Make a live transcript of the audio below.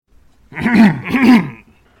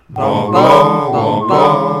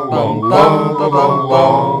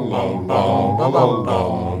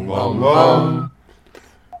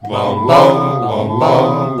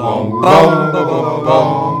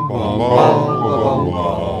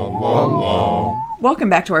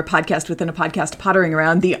Welcome back to our podcast within a podcast, pottering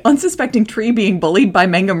around the unsuspecting tree being bullied by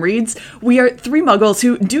Mangum Reeds. We are three muggles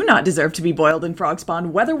who do not deserve to be boiled in frog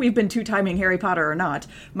spawn, whether we've been two-timing Harry Potter or not.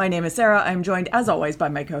 My name is Sarah. I'm joined, as always, by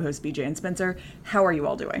my co-hosts BJ and Spencer. How are you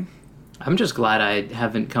all doing? I'm just glad I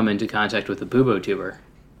haven't come into contact with a Bubo tuber.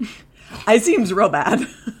 It seems real bad.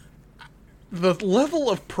 The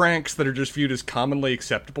level of pranks that are just viewed as commonly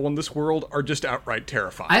acceptable in this world are just outright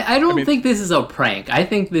terrifying. I don't think this is a prank. I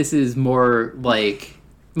think this is more like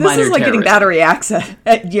this is like getting battery acid.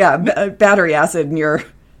 Battery acid in your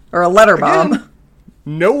or a letter bomb. Again,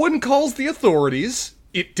 no one calls the authorities.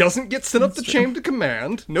 It doesn't get sent up the chain of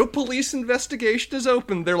command. No police investigation is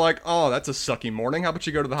open. They're like, "Oh, that's a sucky morning. How about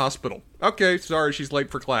you go to the hospital?" Okay, sorry, she's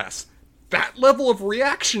late for class. That level of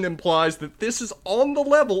reaction implies that this is on the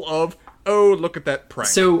level of, oh, look at that prank.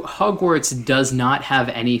 So Hogwarts does not have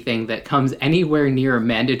anything that comes anywhere near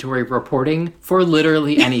mandatory reporting for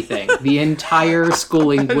literally anything. The entire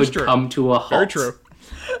schooling would come to a halt. Very true.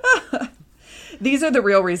 These are the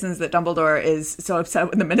real reasons that Dumbledore is so upset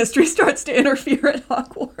when the Ministry starts to interfere at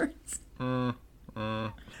Hogwarts.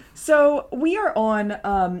 So we are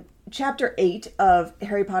on Chapter 8 of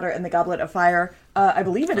Harry Potter and the Goblet of Fire. I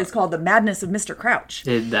believe it is called The Madness of Mr. Crouch.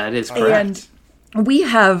 That is correct. And we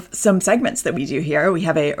have some segments that we do here. We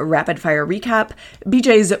have a rapid fire recap,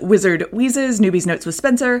 BJ's Wizard Wheezes, Newbie's Notes with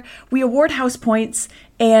Spencer. We award house points,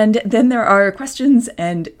 and then there are questions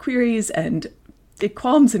and queries and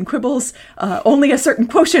qualms and quibbles. Only a certain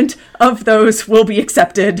quotient of those will be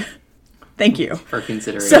accepted. Thank you. For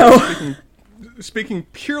consideration. So, Speaking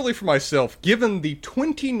purely for myself, given the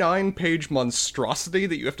 29-page monstrosity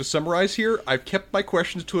that you have to summarize here, I've kept my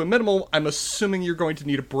questions to a minimal. I'm assuming you're going to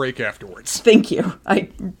need a break afterwards. Thank you. I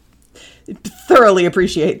thoroughly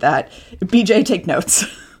appreciate that. BJ, take notes.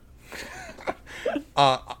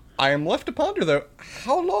 I am left to ponder, though.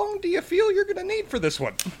 How long do you feel you're going to need for this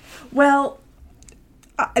one? Well,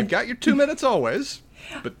 You've got your 2 minutes always,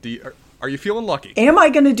 but are you feeling lucky? Am I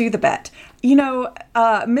going to do the bet? You know,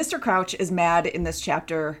 Mr. Crouch is mad in this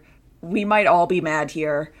chapter. We might all be mad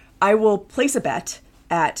here. I will place a bet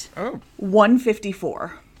at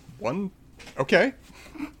 154. Okay.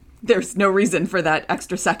 There's no reason for that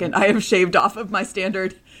extra second. I have shaved off of my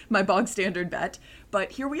bog standard bet.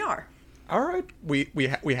 But here we are. All right. We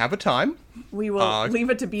have a time. We will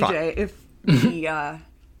leave it to BJ if the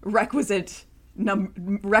requisite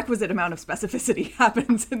amount of specificity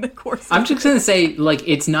happens in the course. I'm just going to say,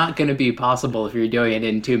 it's not going to be possible if you're doing it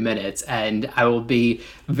in 2 minutes, and I will be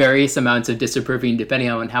various amounts of disapproving depending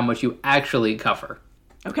on how much you actually cover.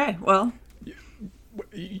 Okay, well,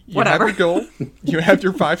 you whatever. have your goal. You have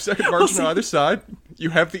your 5-second margin on either side.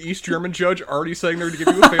 You have the East German judge already saying they're going to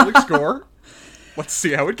give you a failing score. Let's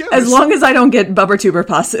see how it goes. As long as I don't get Bubbertuber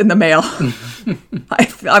pus in the mail,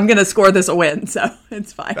 I'm going to score this a win, so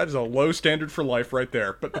it's fine. That is a low standard for life right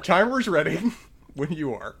there. But the timer is ready when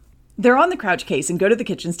you are. They're on the Crouch case and go to the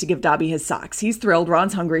kitchens to give Dobby his socks. He's thrilled,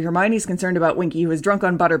 Ron's hungry, Hermione's concerned about Winky, who is drunk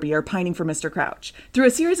on butterbeer, pining for Mr. Crouch. Through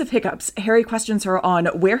a series of hiccups, Harry questions her on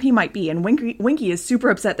where he might be, and Winky is super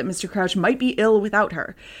upset that Mr. Crouch might be ill without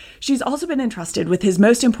her. She's also been entrusted with his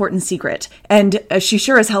most important secret, and she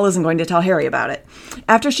sure as hell isn't going to tell Harry about it.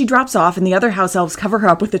 After she drops off and the other house elves cover her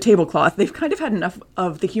up with the tablecloth, they've kind of had enough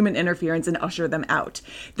of the human interference and usher them out.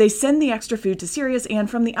 They send the extra food to Sirius, and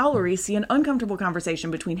from the owlery see an uncomfortable conversation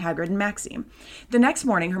between Hagrid and Maxime. The next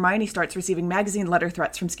morning, Hermione starts receiving magazine letter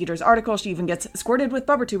threats from Skeeter's article. She even gets squirted with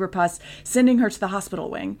Bubbertuber pus, sending her to the hospital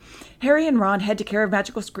wing. Harry and Ron head to Care of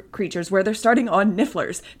Magical Creatures, where they're starting on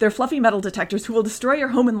Nifflers. They're fluffy metal detectors who will destroy your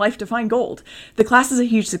home and life to find gold. The class is a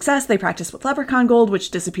huge success. They practice with Leprechaun Gold,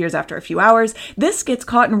 which disappears after a few hours. This gets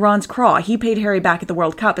caught in Ron's craw. He paid Harry back at the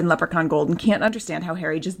World Cup in Leprechaun Gold and can't understand how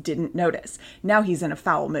Harry just didn't notice. Now he's in a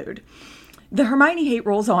foul mood. The Hermione hate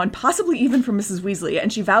rolls on, possibly even from Mrs. Weasley,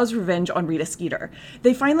 and she vows revenge on Rita Skeeter.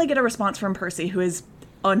 They finally get a response from Percy, who is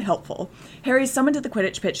unhelpful. Harry's summoned to the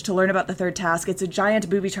Quidditch pitch to learn about the third task. It's a giant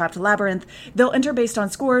booby-trapped labyrinth. They'll enter based on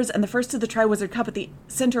scores, and the first to the Triwizard Cup at the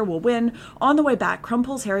center will win. On the way back, Krum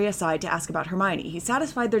pulls Harry aside to ask about Hermione. He's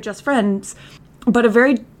satisfied they're just friends, But a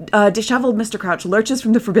very disheveled Mr. Crouch lurches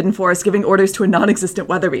from the Forbidden Forest, giving orders to a non-existent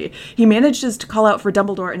Weatherby. He manages to call out for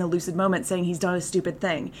Dumbledore in a lucid moment, saying he's done a stupid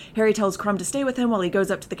thing. Harry tells Krum to stay with him while he goes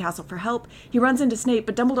up to the castle for help. He runs into Snape,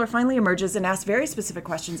 but Dumbledore finally emerges and asks very specific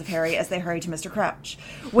questions of Harry as they hurry to Mr. Crouch.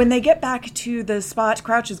 When they get back to the spot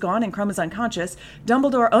Crouch is gone and Krum is unconscious,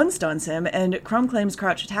 Dumbledore unstuns him, and Krum claims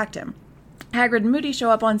Crouch attacked him. Hagrid and Moody show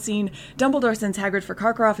up on scene. Dumbledore sends Hagrid for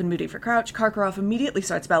Karkaroff and Moody for Crouch. Karkaroff immediately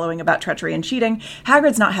starts bellowing about treachery and cheating.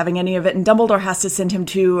 Hagrid's not having any of it, and Dumbledore has to send him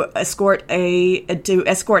to escort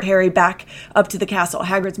Harry back up to the castle.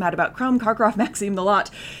 Hagrid's mad about Krum, Karkaroff, Maxime, the lot.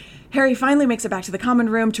 Harry finally makes it back to the common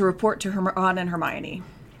room to report to Ron and Hermione.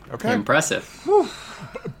 Okay. Impressive.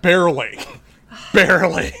 Barely.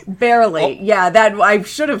 Yeah, that I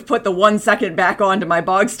should have put the 1 second back onto my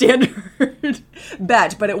bog standard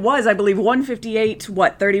bet, but it was, I believe, 158,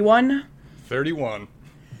 31? 31.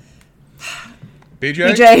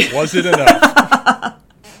 BJ, was it enough?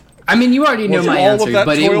 I mean, you already know Was my all of answer, that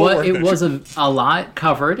but toil worth it was a lot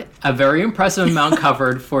covered, a very impressive amount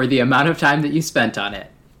covered for the amount of time that you spent on it.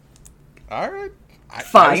 All right.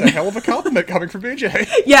 Fine. That was a hell of a compliment coming from BJ.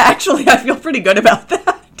 Yeah, actually, I feel pretty good about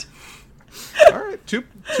that. All right, two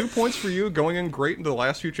points for you, going in great into the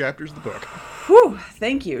last few chapters of the book. Whew,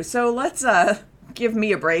 thank you. So let's give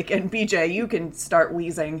me a break, and BJ, you can start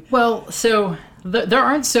wheezing. Well, so there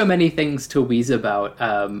aren't so many things to wheeze about,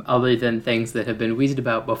 other than things that have been wheezed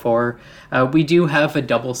about before. We do have a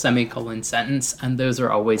double semicolon sentence, and those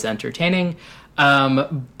are always entertaining.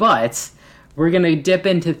 But we're going to dip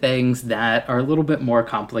into things that are a little bit more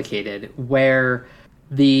complicated, where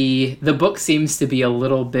the book seems to be a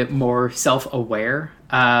little bit more self-aware,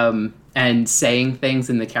 and saying things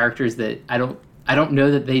in the characters that I don't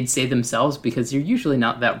know that they'd say themselves, because you're usually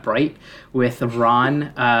not that bright, with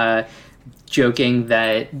Ron joking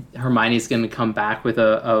that Hermione's going to come back with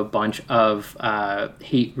a bunch of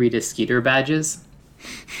Hate Rita Skeeter badges.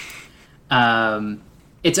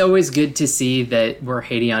 It's always good to see that we're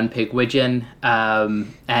hating on Pigwidgeon,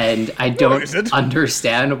 and I don't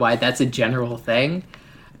understand why that's a general thing.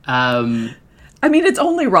 I mean, it's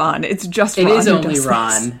only Ron. It's just Ron. It is only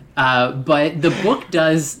Ron. But the book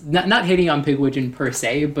does, not hating on Pigwidgeon per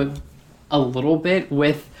se, but a little bit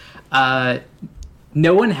with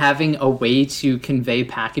no one having a way to convey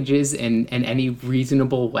packages in any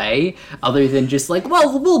reasonable way other than just like,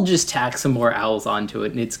 well, we'll just tack some more owls onto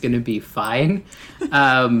it and it's going to be fine.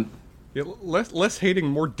 Yeah, less hating,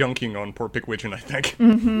 more dunking on poor Pigwidgeon, I think.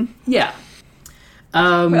 Mm-hmm. Yeah.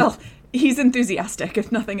 Well, he's enthusiastic,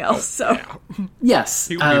 if nothing else, so... Yeah. Yes.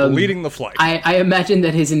 He will be leading the flight. I imagine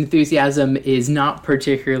that his enthusiasm is not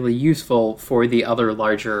particularly useful for the other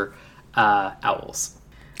larger owls.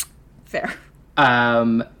 Fair.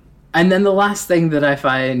 And then the last thing that I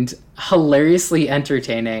find hilariously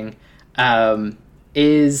entertaining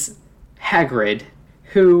is Hagrid,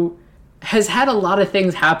 who has had a lot of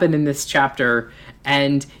things happen in this chapter,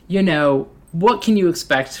 and, you know, what can you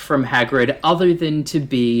expect from Hagrid other than to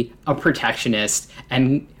be a protectionist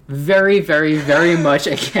and very, very, very much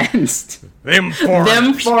against them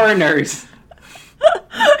foreigners.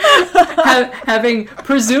 Having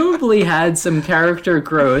presumably had some character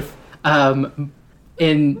growth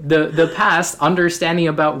in the past, understanding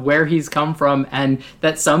about where he's come from and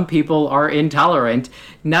that some people are intolerant,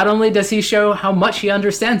 not only does he show how much he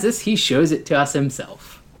understands this, he shows it to us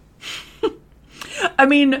himself. I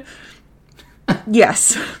mean...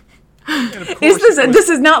 Yes. This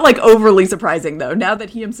is not like overly surprising though, now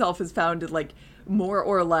that he himself has found like more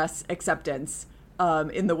or less acceptance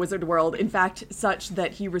in the wizard world, in fact such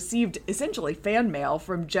that he received essentially fan mail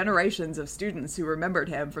from generations of students who remembered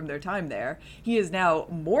him from their time there. He is now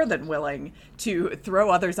more than willing to throw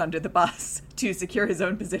others under the bus to secure his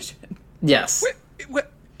own position. Yes. Wait,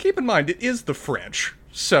 keep in mind, it is the French.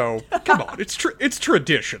 So, come on, it's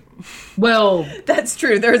tradition. Well... That's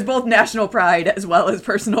true. There's both national pride as well as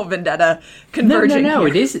personal vendetta converging. No,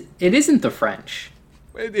 here. it isn't the French.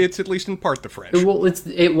 It's at least in part the French. Well,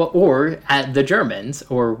 or at the Germans,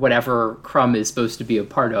 or whatever Krum is supposed to be a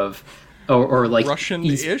part of, or like...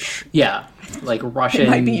 Russian-ish? Yeah, like Russian... It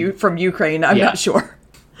might be from Ukraine, I'm not sure.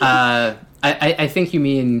 I think you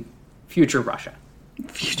mean future Russia.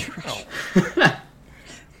 Future Russia. Oh.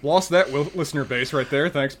 Lost that listener base right there.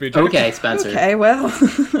 Thanks, BJ. Okay, Spencer. Okay, well.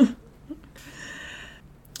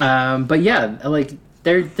 But yeah, like,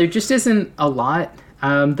 there just isn't a lot.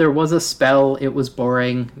 There was a spell, it was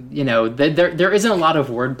boring. You know, there isn't a lot of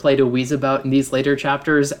wordplay to wheeze about in these later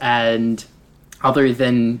chapters, and other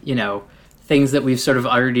than, you know, things that we've sort of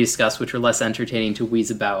already discussed, which are less entertaining to wheeze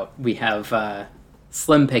about, we have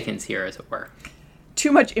slim pickings here, as it were.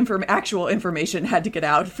 too much actual information had to get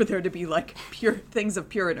out for there to be like pure things of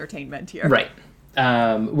pure entertainment here. Right.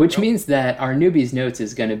 Which means that our newbie's notes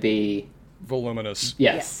is going to be voluminous.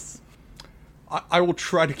 Yes. I will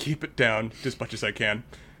try to keep it down as much as I can.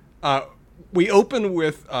 We open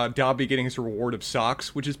with Dobby getting his reward of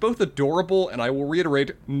socks, which is both adorable and, I will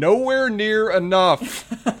reiterate, nowhere near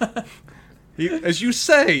enough. As you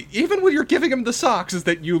say, even when you're giving him the socks, is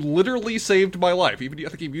that you literally saved my life. Even I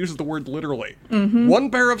think he uses the word literally. Mm-hmm.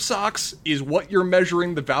 One pair of socks is what you're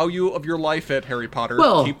measuring the value of your life at, Harry Potter.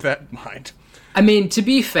 Well, keep that in mind. I mean, to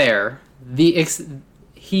be fair,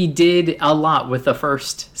 he did a lot with the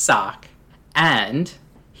first sock, and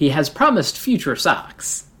he has promised future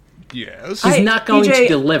socks. Yes. He's not going to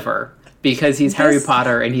deliver because he's Harry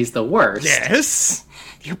Potter and he's the worst. Yes.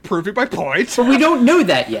 You're proving my point. But we don't know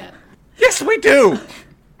that yet. Yes, we do.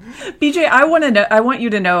 BJ, I want you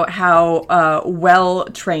to know how well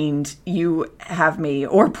trained you have me,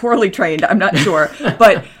 or poorly trained. I'm not sure,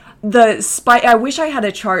 but the spike. I wish I had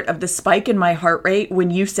a chart of the spike in my heart rate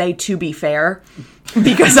when you say "to be fair,"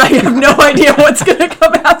 because I have no idea what's going to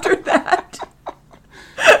come after that.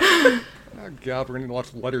 Oh God, we're going to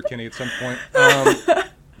watch Letterkenny at some point.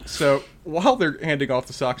 So, while they're handing off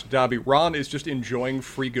the socks to Dobby, Ron is just enjoying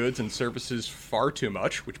free goods and services far too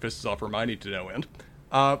much, which pisses off Hermione to no end.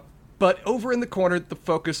 But over in the corner, the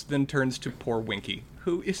focus then turns to poor Winky,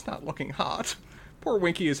 who is not looking hot. Poor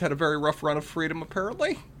Winky has had a very rough run of freedom,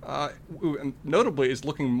 apparently. And notably is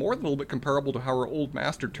looking more than a little bit comparable to how her old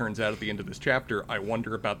master turns out at the end of this chapter. I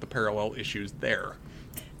wonder about the parallel issues there.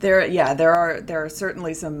 There are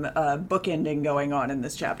certainly some bookending going on in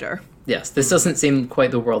this chapter. Yes, this doesn't seem quite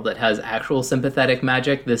the world that has actual sympathetic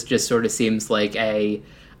magic. This just sort of seems like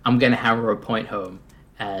I'm going to hammer a point home,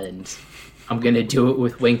 and I'm going to do it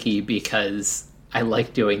with Winky because I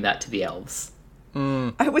like doing that to the elves.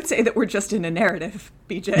 I would say that we're just in a narrative,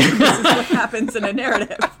 BJ. This is what happens in a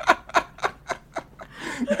narrative.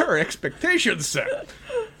 There are expectations set.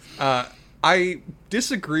 I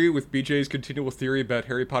disagree with BJ's continual theory about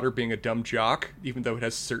Harry Potter being a dumb jock, even though it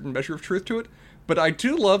has a certain measure of truth to it. But I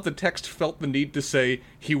do love the text felt the need to say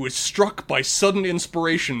he was struck by sudden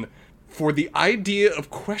inspiration for the idea of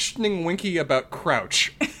questioning Winky about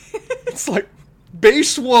Crouch. It's like,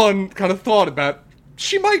 base one kind of thought about,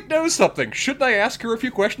 she might know something. Shouldn't I ask her a few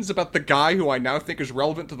questions about the guy who I now think is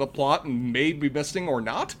relevant to the plot and may be missing or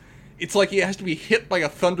not? It's like he has to be hit by a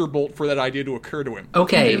thunderbolt for that idea to occur to him.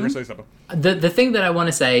 Okay. Say something. The thing that I want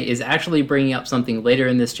to say is actually bringing up something later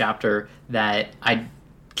in this chapter that I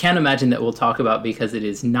can't imagine that we'll talk about because it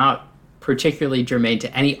is not particularly germane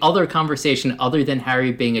to any other conversation other than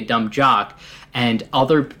Harry being a dumb jock and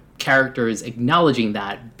other characters acknowledging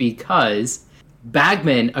that, because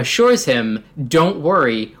Bagman assures him, don't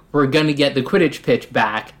worry, we're going to get the Quidditch pitch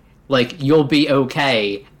back. Like, you'll be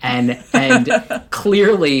okay. And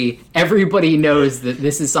clearly everybody knows that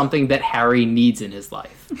this is something that Harry needs in his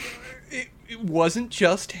life. It wasn't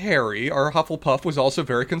just Harry. Our Hufflepuff was also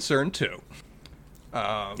very concerned, too.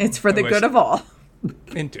 It's for the good of all.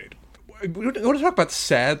 Indeed. We want to talk about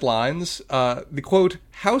sad lines. The quote,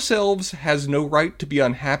 "House elves has no right to be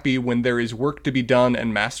unhappy when there is work to be done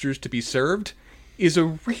and masters to be served," is a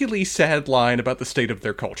really sad line about the state of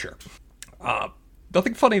their culture.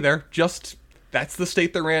 Nothing funny there, just that's the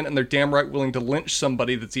state they're in, and they're damn right willing to lynch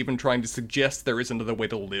somebody that's even trying to suggest there is another way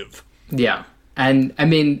to live. Yeah. And, I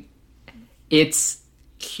mean, it's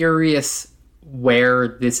curious where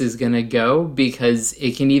this is going to go, because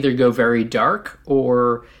it can either go very dark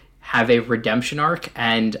or have a redemption arc,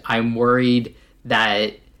 and I'm worried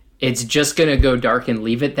that it's just going to go dark and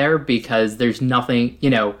leave it there because there's nothing,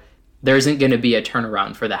 there isn't going to be a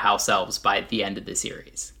turnaround for the house elves by the end of the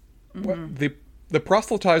series. Mm-hmm. Well, the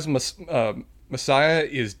proselytized messiah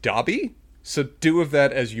is Dobby, so do of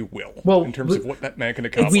that as you will, in terms of what that man can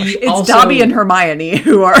accomplish. It's Dobby and Hermione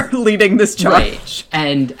who are leading this charge.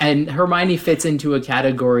 Right. And Hermione fits into a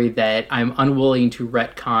category that I'm unwilling to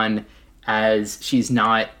retcon, as she's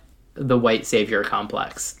not the white savior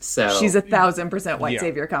complex. So she's 1,000% white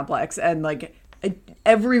savior complex, and like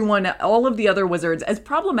everyone, all of the other wizards, as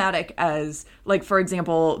problematic as, like, for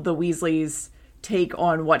example, the Weasleys' take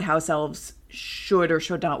on what house elves should or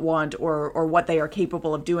should not want, or what they are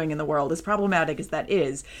capable of doing in the world, as problematic as that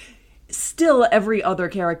is, still every other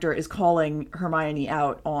character is calling Hermione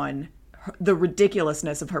out on the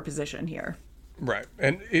ridiculousness of her position here. Right.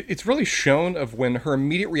 And it's really shown of when her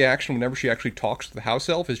immediate reaction whenever she actually talks to the house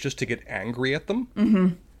elf is just to get angry at them. Mm-hmm.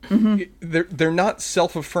 Mm-hmm. They're not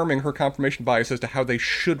self-affirming her confirmation bias as to how they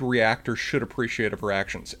should react or should appreciate of her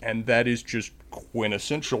actions. And that is just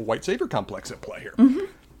quintessential white savior complex at play here. Mm-hmm.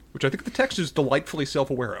 Which I think the text is delightfully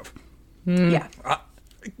self-aware of. Yeah.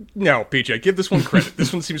 No, PJ, give this one credit.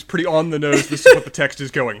 This one seems pretty on the nose. This is what the text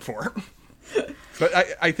is going for.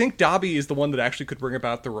 But I think Dobby is the one that actually could bring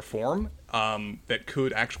about the reform that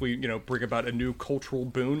could actually, bring about a new cultural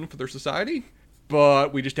boon for their society.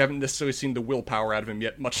 But we just haven't necessarily seen the willpower out of him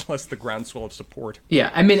yet, much less the groundswell of support.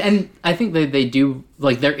 Yeah, I mean, and I think that they do,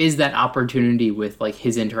 like, there is that opportunity with, like,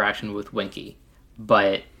 his interaction with Winky.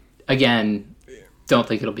 But, again, don't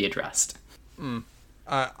think it'll be addressed.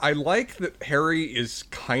 I like that Harry is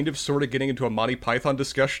kind of sort of getting into a Monty Python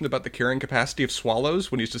discussion about the carrying capacity of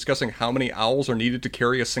swallows when he's discussing how many owls are needed to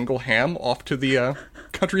carry a single ham off to the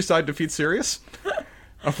countryside to feed Sirius.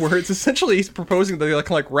 Of where it's essentially he's proposing that they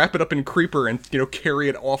like wrap it up in Creeper and, carry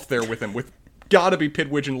it off there with him, with gotta be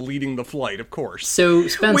Pidwidgeon leading the flight, of course. So,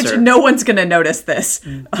 Spencer... Which no one's gonna notice this.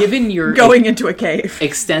 Given your... going into a cave.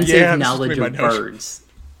 Extensive knowledge of birds,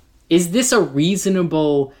 is this a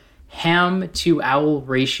reasonable... ham to owl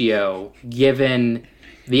ratio given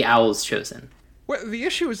the owls chosen? Well, the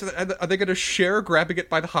issue is, are they going to share grabbing it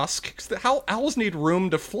by the husk? Because owls need room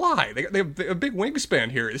to fly. They have a big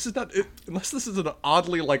wingspan here. This is not, unless this is an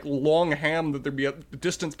oddly long ham that there'd be a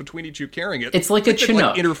distance between each of you carrying it. It's like a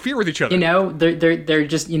Chinook. Interfere with each other. They're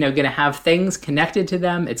just going to have things connected to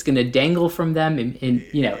them. It's going to dangle from them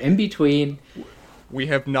in between. We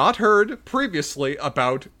have not heard previously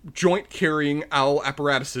about joint-carrying owl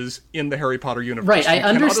apparatuses in the Harry Potter universe. Right, I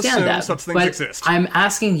understand that, such things but exist. I'm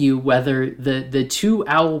asking you whether the two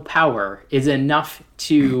owl power is enough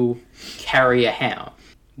to carry a ham,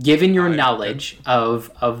 given your knowledge of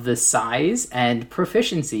the size and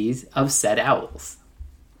proficiencies of said owls.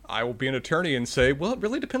 I will be an attorney and say, well, it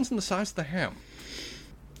really depends on the size of the ham.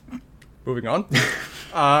 Moving on.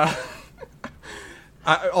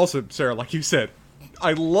 Also, Sarah, like you said,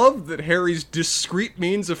 I love that Harry's discreet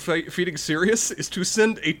means of feeding Sirius is to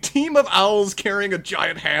send a team of owls carrying a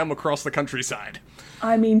giant ham across the countryside.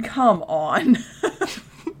 I mean, come on.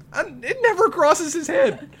 And it never crosses his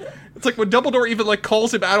head. It's like when Dumbledore even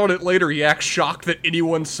calls him out on it later, he acts shocked that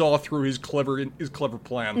anyone saw through his clever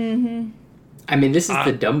plan. Mm-hmm. I mean, this is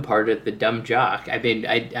the dumb part of the dumb jock. I mean,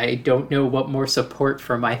 I don't know what more support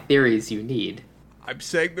for my theories you need. I'm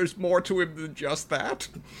saying there's more to him than just that.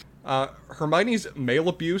 Hermione's male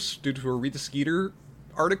abuse due to her Rita Skeeter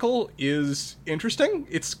article is interesting.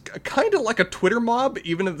 It's kind of like a Twitter mob,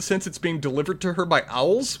 even in the sense it's being delivered to her by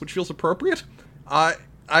owls, which feels appropriate. I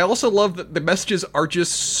also love that the messages are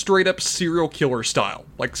just straight up serial killer style.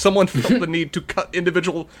 Like someone felt the need to cut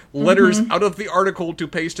individual letters out of the article to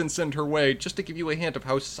paste and send her way, just to give you a hint of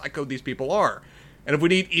how psycho these people are. And if we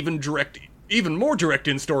need even more direct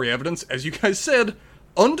in-story evidence, as you guys said,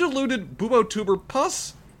 undiluted bubotuber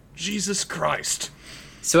pus? Jesus Christ.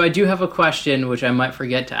 So I do have a question, which I might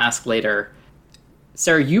forget to ask later.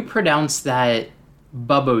 Sarah, you pronounce that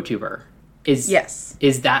bubotuber. Yes.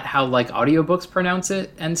 Is that how audiobooks pronounce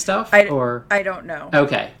it and stuff? I don't know.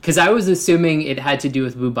 Okay, because I was assuming it had to do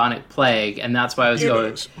with bubonic plague, and that's why I was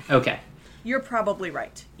going... Okay. You're probably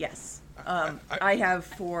right, yes. I have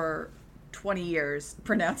for 20 years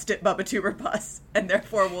pronounced it bubotuber pus, and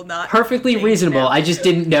therefore will not... Perfectly reasonable. I just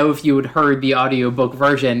didn't know if you had heard the audiobook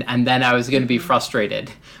version, and then I was going to be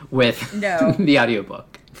frustrated with the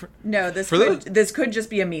audiobook. No, this could just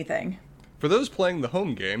be a me thing. For those playing the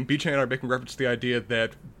home game, BJ and I are making reference to the idea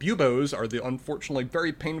that buboes are the unfortunately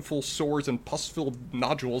very painful sores and pus-filled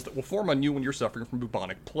nodules that will form on you when you're suffering from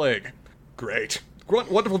bubonic plague. Great.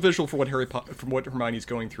 Wonderful visual for what Hermione's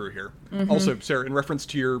going through here. Mm-hmm. Also, Sarah, in reference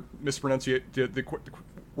to your mispronunciation, the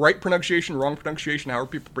right pronunciation, wrong pronunciation, however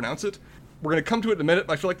people pronounce it, we're going to come to it in a minute,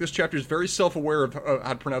 but I feel like this chapter is very self-aware of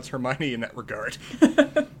how to pronounce Hermione in that regard.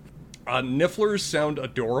 Nifflers sound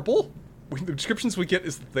adorable. The descriptions we get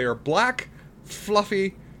is that they are black,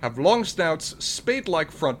 fluffy, have long snouts, spade-like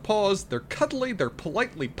front paws, they're cuddly, they're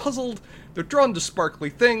politely puzzled, they're drawn to sparkly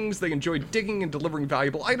things, they enjoy digging and delivering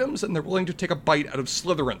valuable items, and they're willing to take a bite out of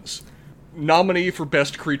Slytherins. Nominee for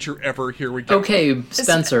best creature ever, here we go. Okay,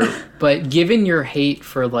 Spencer, but given your hate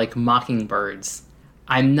for, mockingbirds,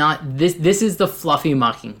 I'm not... This is the fluffy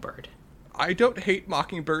mockingbird. I don't hate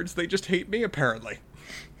mockingbirds, they just hate me, apparently.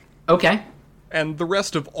 Okay. And the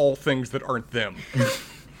rest of all things that aren't them.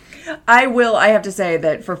 I have to say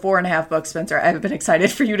that for 4.5 books, Spencer, I've been excited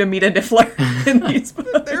for you to meet a Niffler in these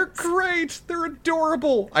books. They're great. They're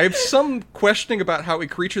adorable. I have some questioning about how a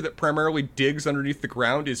creature that primarily digs underneath the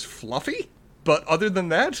ground is fluffy. But other than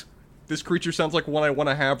that, this creature sounds like one I want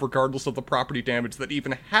to have regardless of the property damage that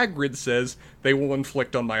even Hagrid says they will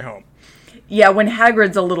inflict on my home. Yeah, when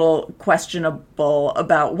Hagrid's a little questionable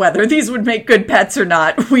about whether these would make good pets or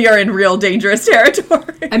not, we are in real dangerous territory.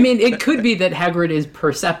 I mean, it could be that Hagrid is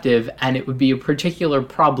perceptive, and it would be a particular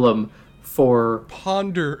problem for...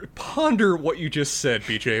 Ponder what you just said,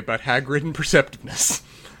 BJ, about Hagrid and perceptiveness.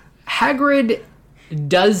 Hagrid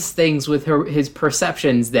does things with his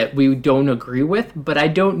perceptions that we don't agree with, but I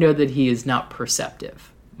don't know that he is not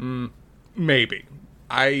perceptive. Maybe.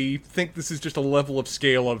 I think this is just a level of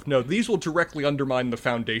scale of, no, these will directly undermine the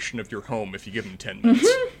foundation of your home if you give them 10 minutes.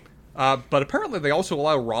 But apparently they also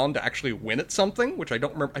allow Ron to actually win at something, which I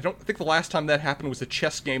don't remember. I don't think the last time that happened was a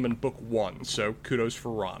chess game in book 1, so kudos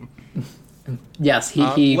for Ron. Yes,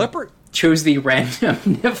 he chose the random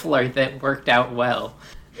Niffler that worked out well.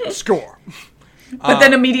 Score. But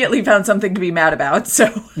then immediately found something to be mad about, so...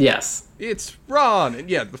 Yes. It's Ron, and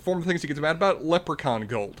yeah, the form of things he gets mad about, Leprechaun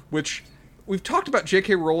Gold, which we've talked about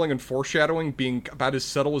J.K. Rowling and foreshadowing being about as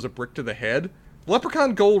subtle as a brick to the head.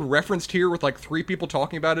 Leprechaun Gold referenced here with like 3 people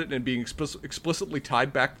talking about it and being explicitly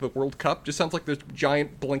tied back to the World Cup just sounds like there's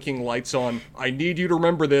giant blinking lights on, I need you to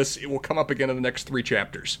remember this, it will come up again in the next 3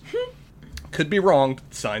 chapters. Could be wrong,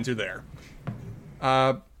 the signs are there.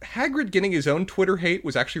 Hagrid getting his own Twitter hate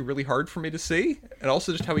was actually really hard for me to see, and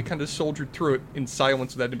also just how he kind of soldiered through it in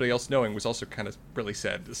silence without anybody else knowing was also kind of really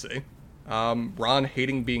sad to see. Ron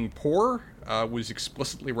hating being poor was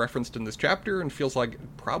explicitly referenced in this chapter and feels like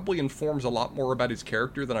it probably informs a lot more about his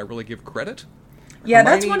character than I really give credit. Yeah,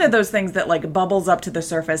 Hermione... that's one of those things that like bubbles up to the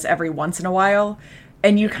surface every once in a while,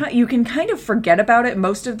 and you can kind of forget about it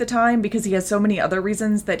most of the time because he has so many other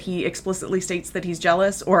reasons that he explicitly states that he's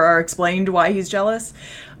jealous or are explained why he's jealous.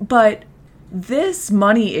 But this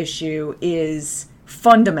money issue is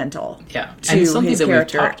fundamental. Yeah, to and something his that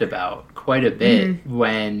character. we've talked about quite a bit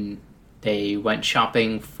when they went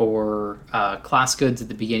shopping for class goods at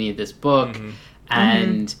the beginning of this book,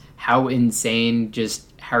 and how insane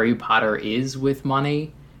just Harry Potter is with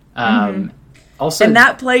money. Also, and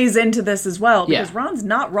that plays into this as well, because Yeah. Ron's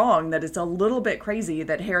not wrong that it's a little bit crazy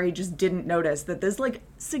that Harry just didn't notice that this like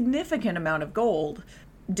significant amount of gold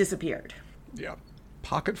disappeared. Yeah.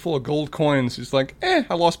 Pocket full of gold coins. He's like,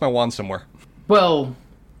 I lost my wand somewhere. well,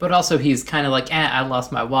 but also he's kind of like, I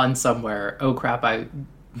lost my wand somewhere. Oh crap, I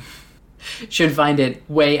should find it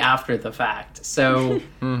way after the fact. So,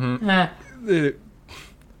 The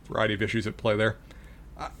variety of issues at play there.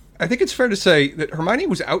 I think it's fair to say that Hermione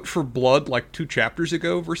was out for blood like 2 chapters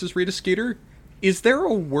ago versus Rita Skeeter. Is there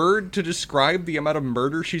a word to describe the amount of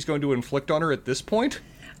murder she's going to inflict on her at this point?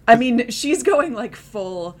 I mean, she's going like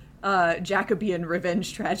full Jacobean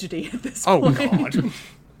revenge tragedy at this Oh, point. God.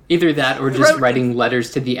 either that or just writing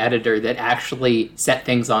letters to the editor that actually set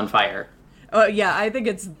things on fire. Yeah, I think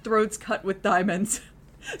it's throats cut with diamonds,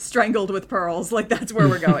 strangled with pearls. Like, that's where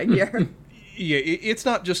we're going here. Yeah, it's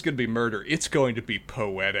not just going to be murder. It's going to be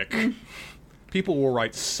poetic. People will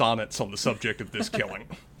write sonnets on the subject of this killing.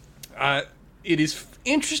 It is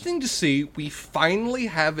interesting to see we finally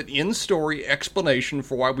have an in-story explanation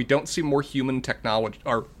for why we don't see more human technology,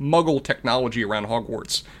 or muggle technology around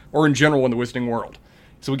Hogwarts, or in general in the Wizarding World.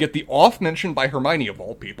 So we get the off-mention by Hermione, of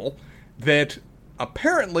all people, that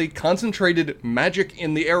apparently concentrated magic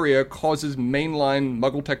in the area causes mainline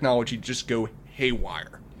muggle technology to just go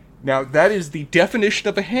haywire. Now, that is the definition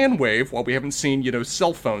of a hand wave, while we haven't seen,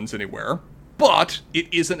 cell phones anywhere, but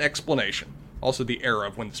it is an explanation. Also, the era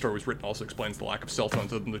of when the story was written also explains the lack of cell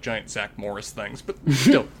phones other than the giant Zach Morris things, but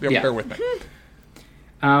still, Yeah. bear with me.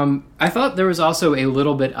 I thought there was also a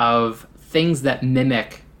little bit of things that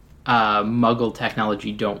mimic Muggle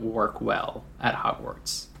technology don't work well at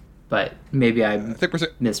Hogwarts, but maybe I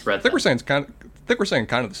misread. I think we're saying kind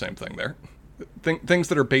of the same thing there. Things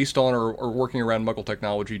that are based on or working around Muggle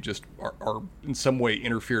technology just are in some way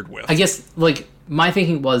interfered with. I guess my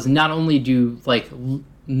thinking was not only do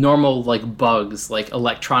normal bugs,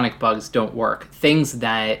 electronic bugs don't work. Things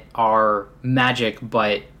that are magic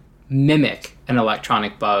but mimic an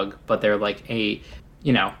electronic bug, but they're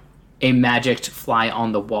a magicked fly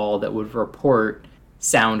on the wall that would report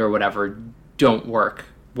sound or whatever, don't work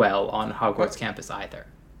well on Hogwarts campus either.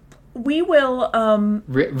 We will, I don't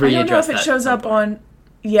know if it shows up on...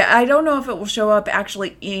 Yeah, I don't know if it will show up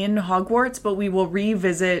actually in Hogwarts, but we will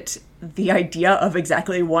revisit the idea of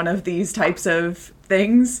exactly one of these types of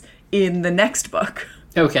things in the next book.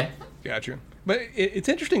 Okay. Gotcha. But it's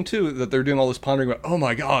interesting, too, that they're doing all this pondering about, oh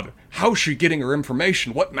my god, how's she getting her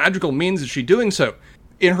information? What magical means is she doing so?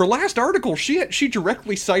 In her last article, she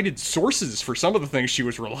directly cited sources for some of the things she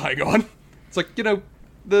was relying on. It's like, the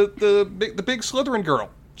big Slytherin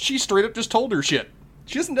girl. She straight up just told her shit.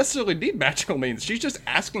 She doesn't necessarily need magical means. She's just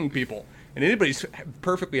asking people. And anybody's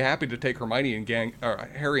perfectly happy to take Hermione and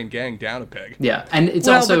Harry and gang down a peg. Yeah, and it's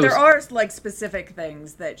but also... there are, specific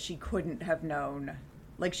things that she couldn't have known.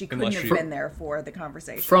 She couldn't have been there for the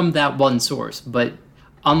conversation. From that one source, but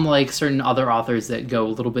unlike certain other authors that go a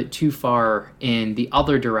little bit too far in the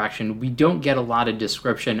other direction, we don't get a lot of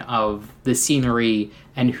description of the scenery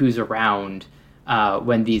and who's around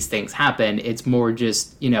when these things happen. It's more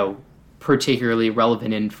just, particularly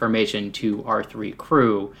relevant information to our three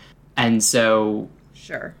crew. And so...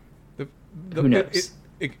 Sure. Who knows?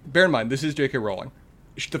 Bear in mind, this is J.K. Rowling.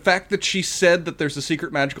 The fact that she said that there's a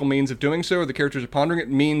secret magical means of doing so, or the characters are pondering it,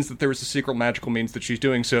 means that there is a secret magical means that she's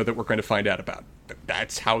doing so that we're going to find out about.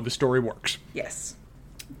 That's how the story works. Yes.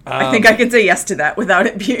 I think I can say yes to that without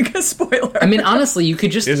it being a spoiler. I mean, honestly, you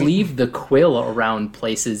could just leave the quill around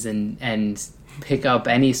places and pick up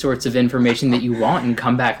any sorts of information that you want and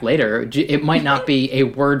come back later. It might not be a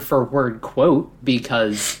word-for-word quote,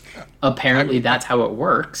 because apparently that's how it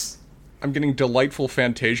works. I'm getting delightful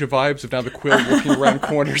Fantasia vibes of now the quill looking around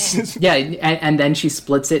corners. Yeah, and then she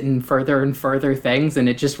splits it in further and further things, and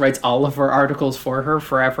it just writes all of her articles for her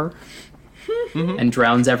forever, and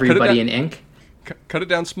drowns everybody in ink. Cut it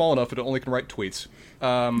down small enough that it only can write tweets.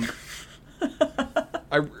 I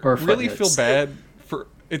really feel bad for...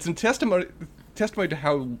 It's in testimony to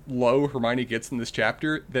how low Hermione gets in this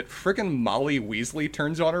chapter that frickin' Molly Weasley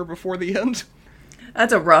turns on her before the end.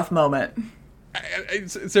 That's a rough moment.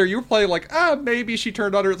 Sarah, you were playing like, maybe she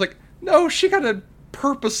turned on her. It's like, no, she got a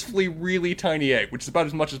purposefully really tiny egg, which is about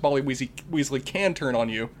as much as Molly Weasley can turn on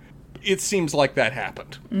you. It seems like that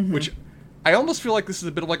happened, which I almost feel like this is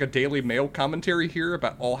a bit of like a Daily Mail commentary here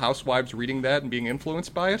about all housewives reading that and being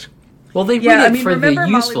influenced by it. Well, they read it for the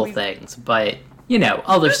useful things, but,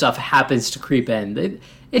 other stuff happens to creep in.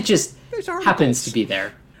 It just happens to be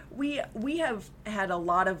there. We have had a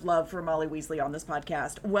lot of love for Molly Weasley on this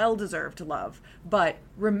podcast, well-deserved love, but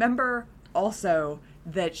remember also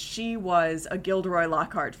that she was a Gilderoy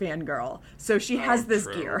Lockhart fangirl, so she has this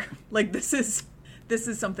gear. Like, this is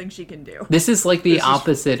something she can do. This is like the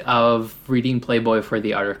opposite of reading Playboy for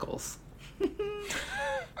the articles.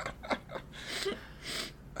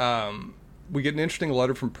 We get an interesting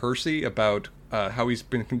letter from Percy about how he's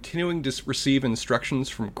been continuing to receive instructions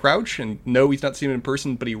from Crouch, and no, he's not seen him in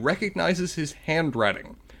person, but he recognizes his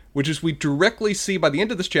handwriting, which, as we directly see by the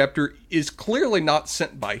end of this chapter, is clearly not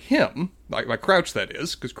sent by him, by Crouch, that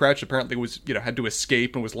is, because Crouch apparently was, had to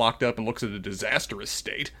escape and was locked up and looks at a disastrous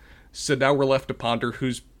state. So now we're left to ponder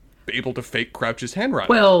who's able to fake Crouch's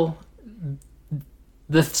handwriting. Well,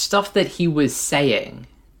 the stuff that he was saying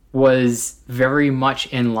was very much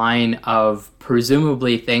in line of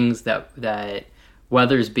presumably things that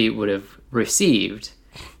Weathersby would have received.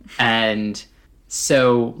 And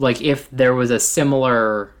so, like, if there was a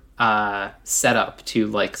similar setup to,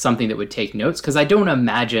 like, something that would take notes, because I don't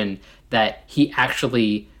imagine that he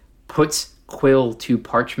actually puts quill to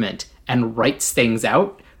parchment and writes things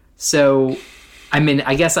out. So, I mean,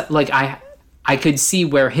 I guess, like, I could see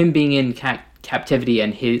where him being in captivity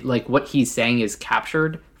and his, like, what he's saying is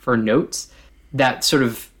captured for notes, that sort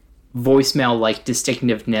of voicemail-like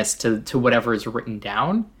distinctiveness to whatever is written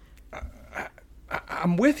down.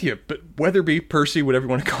 I'm with you, but Weatherby, Percy, whatever you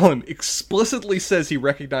want to call him, explicitly says he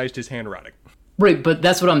recognized his handwriting. Right, but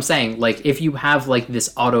that's what I'm saying. Like, if you have, like,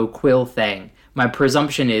 this auto-quill thing, my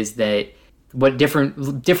presumption is that what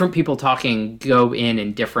different people talking go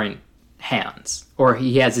in different hands, or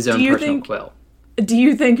he has his own personal quill. Do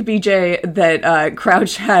you think, BJ, that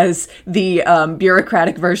Crouch has the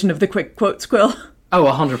bureaucratic version of the quick quotes quill? Oh,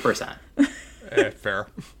 100%. Fair.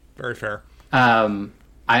 Very fair.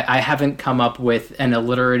 I haven't come up with an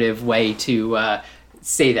alliterative way to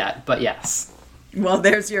say that, but yes. Well,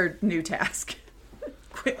 there's your new task.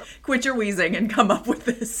 Quit your wheezing and come up with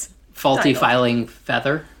this faulty title. Filing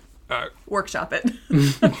feather. Workshop it.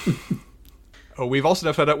 We've also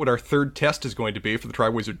now found out what our third test is going to be for the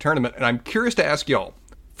Triwizard Tournament, and I'm curious to ask y'all.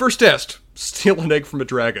 First test, steal an egg from a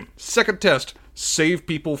dragon. Second test, save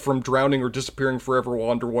people from drowning or disappearing forever while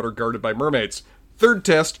underwater guarded by mermaids. Third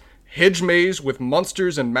test, hedge maze with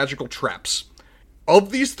monsters and magical traps. Of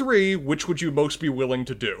these three, which would you most be willing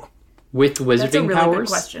to do? With wizarding That's a really powers? good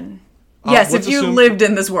question. Yes, if you lived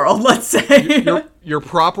in this world, let's say. You're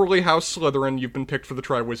properly House Slytherin. You've been picked for the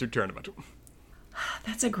Triwizard Tournament.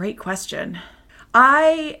 That's a great question.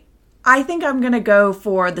 I think I'm going to go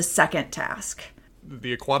for the second task.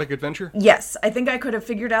 The aquatic adventure? Yes, I think I could have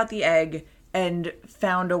figured out the egg and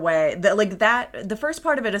found a way. The first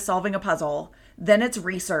part of it is solving a puzzle, then it's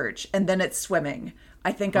research, and then it's swimming.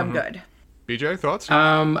 I think I'm good. BJ, thoughts?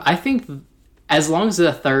 I think as long as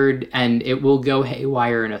the third, and it will go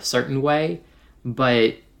haywire in a certain way,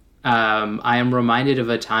 but I am reminded of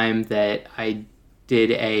a time that I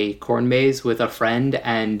did a corn maze with a friend,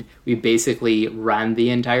 and we basically ran the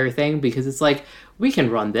entire thing, because it's like, we can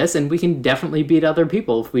run this and we can definitely beat other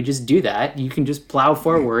people if we just do that. You can just plow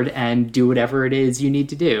forward and do whatever it is you need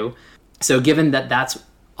to do. So given that that's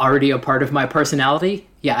already a part of my personality,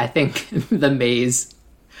 yeah, I think the maze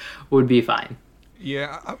would be fine.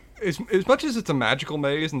 Yeah, as much as it's a magical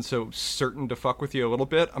maze and so certain to fuck with you a little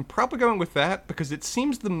bit, I'm probably going with that because it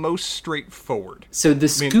seems the most straightforward. So the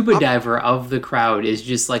scuba diver of the crowd is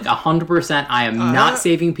just like 100%, I am not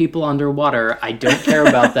saving people underwater. I don't care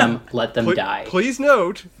about them. Let them die. Please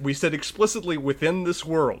note, we said explicitly within this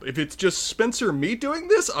world. If it's just Spencer me doing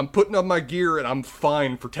this, I'm putting on my gear and I'm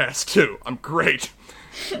fine for task 2. I'm great.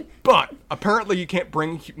 But apparently you can't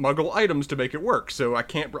bring Muggle items to make it work, so I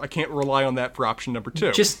can't rely on that for option number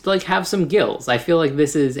 2. Just like have some gills. I feel like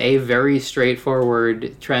this is a very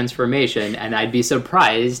straightforward transformation, and I'd be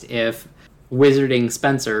surprised if wizarding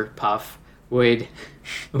Spencer Puff would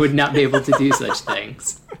not be able to do such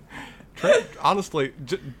things. Honestly,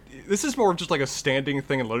 this is more of just like a standing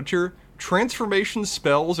thing in literature. Transformation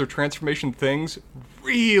spells or transformation things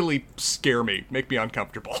really scare me, make me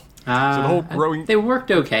uncomfortable. So the whole growing... They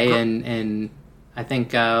worked okay in I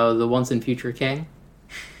think, The Once and Future King.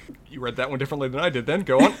 You read that one differently than I did then.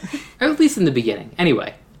 Go on. Or at least in the beginning.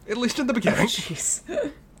 Anyway. At least in the beginning. Jeez.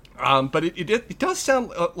 But it does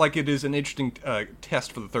sound like it is an interesting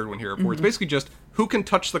test for the third one here, where it's basically just who can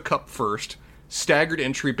touch the cup first, staggered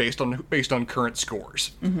entry based on current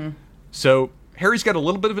scores. So Harry's got a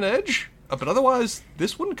little bit of an edge, but otherwise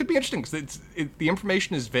this one could be interesting because the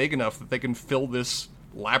information is vague enough that they can fill this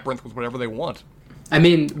labyrinth with whatever they want. I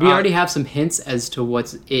mean, we already have some hints as to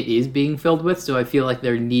what it is being filled with, so I feel like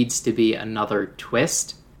there needs to be another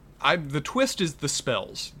twist. The twist is the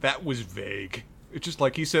spells. That was vague. It's just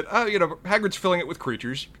like he said, Hagrid's filling it with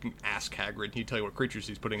creatures. You can ask Hagrid, he'd tell you what creatures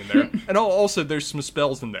he's putting in there. And also, there's some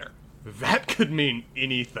spells in there. That could mean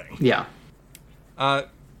anything. Yeah.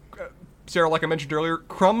 Sarah, like I mentioned earlier,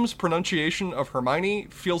 Crumb's pronunciation of Hermione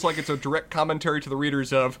feels like it's a direct commentary to the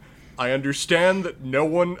readers of, I understand that no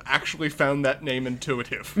one actually found that name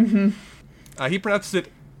intuitive. He pronounces it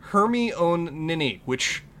Hermione,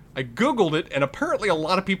 which I googled it, and apparently a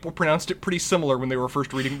lot of people pronounced it pretty similar when they were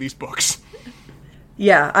first reading these books.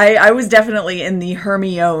 Yeah, I was definitely in the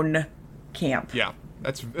Hermione camp. Yeah,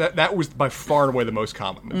 that was by far and away the most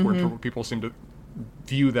common, where people seem to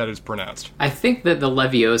view that as pronounced. I think that the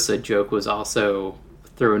Leviosa joke was also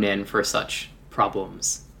thrown in for such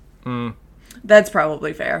problems. That's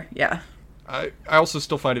probably fair, yeah. I also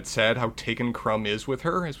still find it sad how taken Crumb is with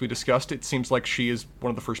her. As we discussed, it seems like she is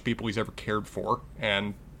one of the first people he's ever cared for,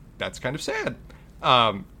 and that's kind of sad.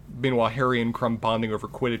 Meanwhile, Harry and Crumb bonding over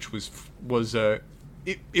Quidditch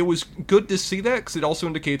it was good to see that, because it also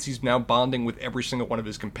indicates he's now bonding with every single one of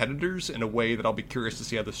his competitors in a way that I'll be curious to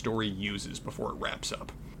see how the story uses before it wraps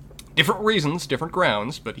up. Different reasons, different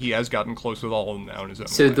grounds, but he has gotten close with all of them now in his own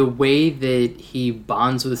way. So the way that he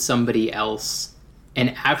bonds with somebody else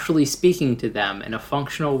and actually speaking to them in a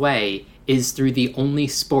functional way is through the only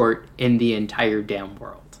sport in the entire damn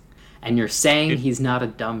world. And you're saying he's not a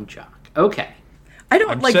dumb jock. Okay.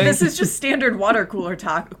 This is just standard water cooler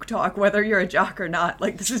talk, whether you're a jock or not.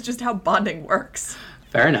 Like, this is just how bonding works.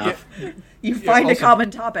 Fair enough. You find a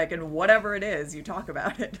common topic, and whatever it is, you talk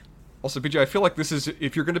about it. Also, BJ, I feel like this is,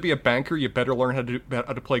 if you're going to be a banker, you better learn how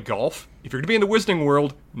to play golf. If you're going to be in the Wizarding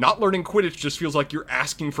world, not learning Quidditch just feels like you're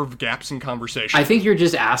asking for gaps in conversation. I think you're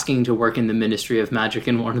just asking to work in the Ministry of Magic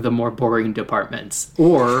in one of the more boring departments.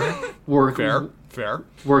 Or work Fair.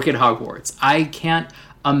 Work at Hogwarts. I can't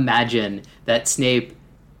imagine that Snape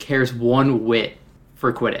cares one whit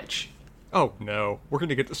for Quidditch. Oh, no. We're going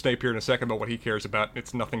to get to Snape here in a second about what he cares about.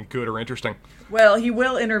 It's nothing good or interesting. Well, he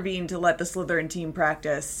will intervene to let the Slytherin team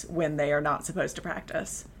practice when they are not supposed to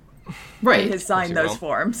practice. Right. He has signed those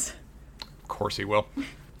forms. Of course he will.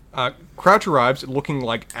 Crouch arrives looking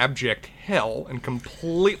like abject hell and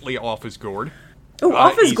completely off his gourd. Oh,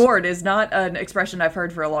 off his gourd is not an expression I've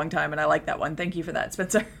heard for a long time, and I like that one. Thank you for that,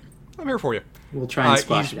 Spencer. I'm here for you. We'll try and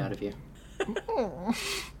squash it out of you. Oh,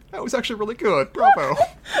 that was actually really good. Bravo.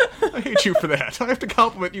 I hate you for that. I have to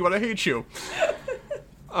compliment you when I hate you.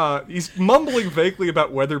 He's mumbling vaguely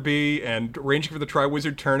about Weatherby and arranging for the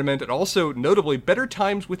Triwizard Tournament, and also, notably, better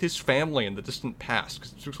times with his family in the distant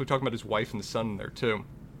past. Because we're talking about his wife and the son in there, too.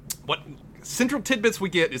 What central tidbits we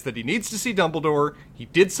get is that he needs to see Dumbledore, he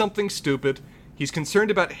did something stupid, he's concerned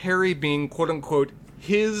about Harry being, quote-unquote,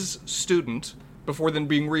 his student, before then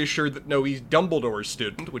being reassured that, no, he's Dumbledore's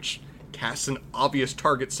student, which casts an obvious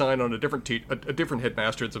target sign on a different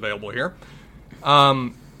headmaster that's available here.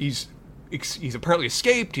 He's apparently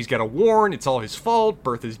escaped, he's got a warrant, it's all his fault,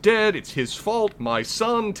 Bertha's dead, it's his fault, my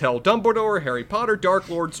son, tell Dumbledore, Harry Potter, Dark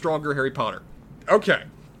Lord, stronger Harry Potter. Okay.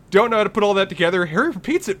 Don't know how to put all that together. Harry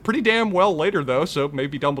repeats it pretty damn well later, though, so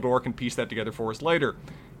maybe Dumbledore can piece that together for us later.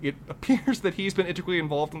 It appears that he's been integrally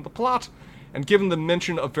involved in the plot, and given the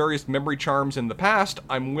mention of various memory charms in the past,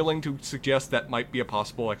 I'm willing to suggest that might be a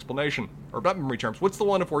possible explanation. Or not memory charms. What's the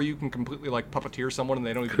one of where you can completely, like, puppeteer someone and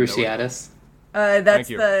they don't even know it? Cruciatus. That's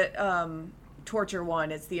the torture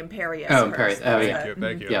one. It's the Imperius. Oh, Imperius. Oh, yeah.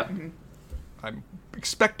 Thank you. Yeah. Mm-hmm. I'm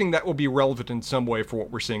expecting that will be relevant in some way for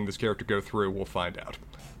what we're seeing this character go through. We'll find out.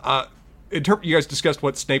 You guys discussed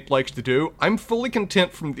what Snape likes to do. I'm fully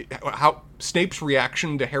content from how Snape's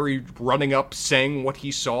reaction to Harry running up saying what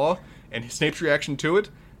he saw and Snape's reaction to it,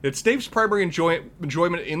 that Snape's primary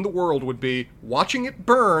enjoyment in the world would be watching it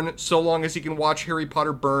burn so long as he can watch Harry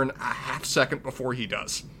Potter burn a half second before he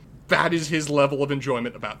does. That is his level of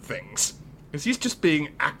enjoyment about things. Because he's just being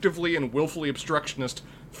actively and willfully obstructionist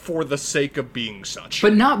for the sake of being such.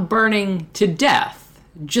 But not burning to death,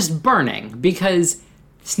 just burning, because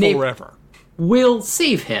Snape Forever. will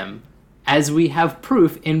save him, as we have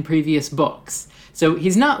proof in previous books. So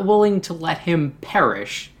he's not willing to let him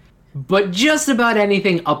perish, but just about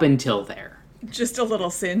anything up until there. Just a little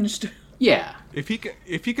singed. Yeah. If he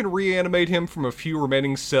can reanimate him from a few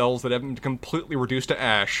remaining cells that haven't been completely reduced to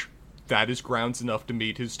ash, that is grounds enough to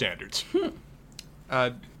meet his standards.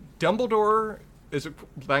 Dumbledore is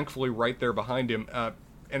thankfully right there behind him,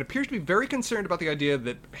 and appears to be very concerned about the idea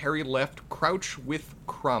that Harry left Crouch with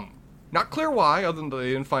Krum. Not clear why, other than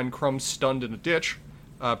they didn't find Krum stunned in a ditch.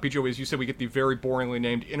 PJ, as you said, we get the very boringly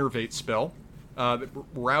named Innervate spell that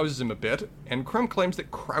rouses him a bit, and Krum claims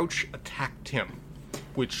that Crouch attacked him,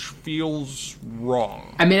 which feels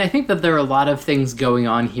wrong. I mean, I think that there are a lot of things going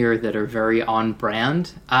on here that are very on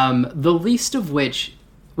brand. The least of which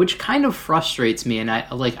kind of frustrates me, and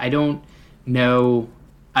I don't know.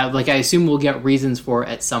 I assume we'll get reasons for it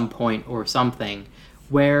at some point or something,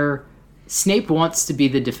 where Snape wants to be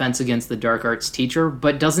the defense against the dark arts teacher,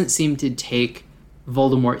 but doesn't seem to take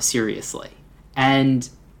Voldemort seriously. And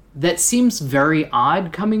that seems very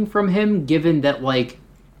odd coming from him, given that,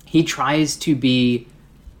 he tries to be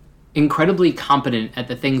incredibly competent at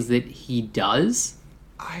the things that he does.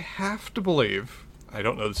 I have to believe, I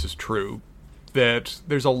don't know this is true, that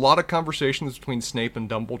there's a lot of conversations between Snape and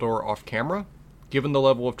Dumbledore off camera, given the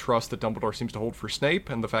level of trust that Dumbledore seems to hold for Snape,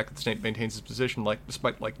 and the fact that Snape maintains his position,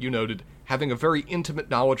 despite, you noted, having a very intimate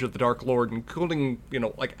knowledge of the Dark Lord, including,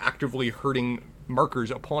 actively hurting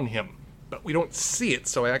markers upon him. But we don't see it,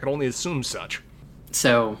 so I can only assume such.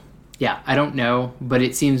 So, yeah, I don't know, but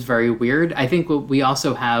it seems very weird. I think we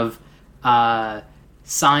also have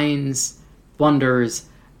signs, wonders,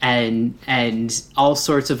 and all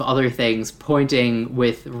sorts of other things pointing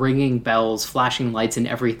with ringing bells, flashing lights, and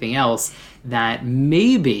everything else that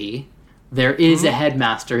maybe there is a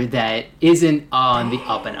headmaster that isn't on the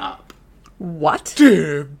up and up. What?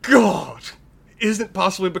 Dear God! Isn't it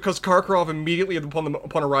possibly because Karkaroff immediately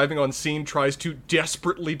upon arriving on scene tries to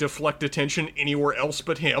desperately deflect attention anywhere else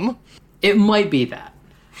but him? It might be that.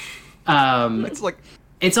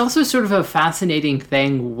 It's also sort of a fascinating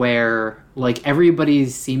thing where, everybody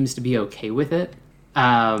seems to be okay with it.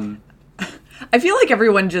 I feel like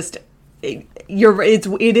everyone just... it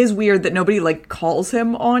is weird that nobody, calls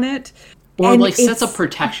him on it. Or, sets up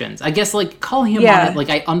protections. I guess, call him on it.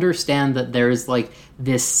 I understand that there's,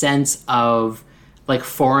 this sense of,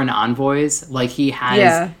 foreign envoys. He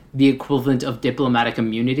has the equivalent of diplomatic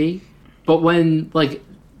immunity. But when,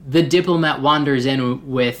 the diplomat wanders in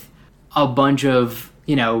with a bunch of,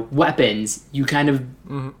 weapons, you kind of,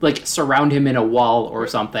 surround him in a wall or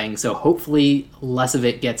something. So hopefully less of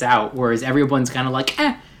it gets out. Whereas everyone's kind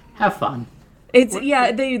of have fun. It's,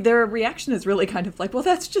 their reaction is really kind of well,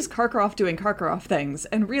 that's just Karkaroff doing Karkaroff things.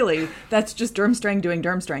 And really, that's just Durmstrang doing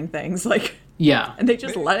Durmstrang things. Yeah. And they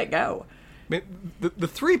just let it go. The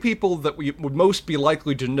three people that we would most be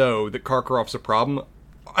likely to know that Karkaroff's a problem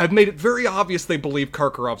have made it very obvious they believe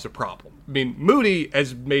Karkaroff's a problem. I mean, Moody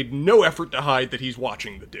has made no effort to hide that he's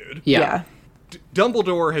watching the dude. Yeah.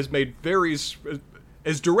 Dumbledore has made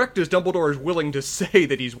as direct as Dumbledore is willing to say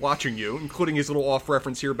that he's watching you, including his little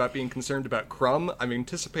off-reference here about being concerned about Krum. I'm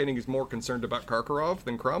anticipating he's more concerned about Karkaroff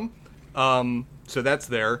than Krum. So that's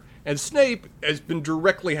there. And Snape has been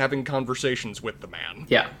directly having conversations with the man.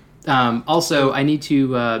 Yeah. Also, I need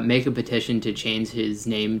to make a petition to change his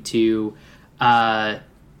name to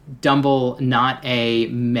Dumble, not a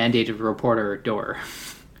mandated reporter door.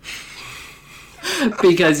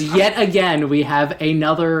 Because yet again, we have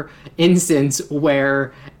another instance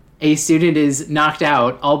where a student is knocked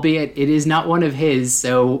out, albeit it is not one of his,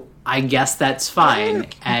 so I guess that's fine.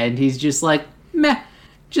 And he's just meh,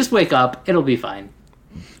 just wake up, it'll be fine.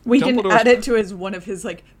 We can Dumbledore's- add it to one of his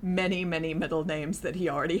many, many middle names that he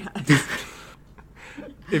already has.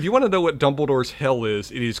 If you want to know what Dumbledore's hell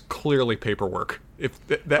is, it is clearly paperwork. If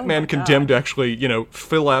that man my condemned God. to actually,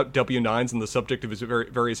 fill out W-9s on the subject of his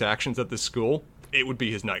various actions at this school, it would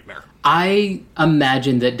be his nightmare. I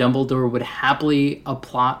imagine that Dumbledore would happily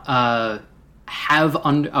have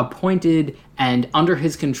appointed and under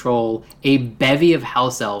his control a bevy of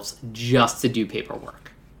house elves just to do paperwork.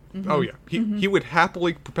 Oh, yeah. He would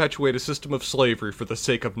happily perpetuate a system of slavery for the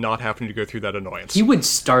sake of not having to go through that annoyance. He would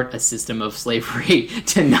start a system of slavery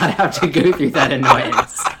to not have to go through that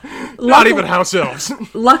annoyance. Not even house elves.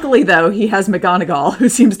 Luckily, though, he has McGonagall, who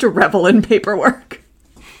seems to revel in paperwork.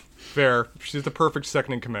 Fair. She's the perfect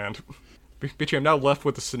second in command. Bitchy, I'm now left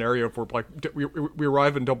with the scenario of where, we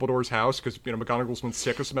arrive in Dumbledore's house because, McGonagall's been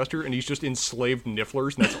sick a semester, and he's just enslaved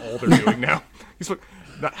nifflers, and that's all they're doing now. He's like,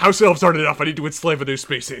 house elves aren't enough, I need to enslave a new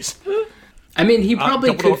species. I mean, he probably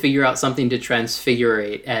Dumbledore- could figure out something to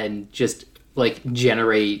transfigurate and just,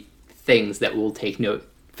 generate things that will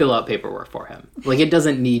fill out paperwork for him. It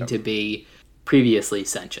doesn't need to be previously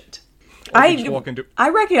sentient. I just walk into...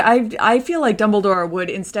 I feel like Dumbledore would,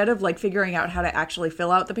 instead of figuring out how to actually fill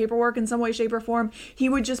out the paperwork in some way, shape, or form, he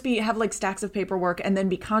would just have stacks of paperwork and then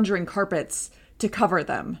be conjuring carpets to cover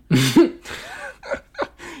them.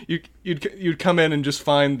 You'd come in and just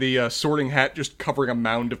find the sorting hat just covering a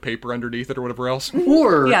mound of paper underneath it or whatever else.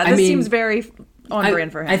 Or, Yeah, this seems very on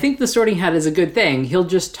brand for him. I think the sorting hat is a good thing. He'll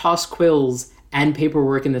just toss quills and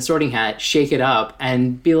paperwork in the sorting hat, shake it up,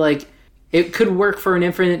 and be like, it could work for an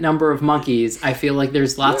infinite number of monkeys. I feel like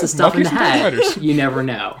there's lots of stuff in the monkeys and hat. typewriters. You never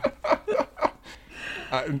know.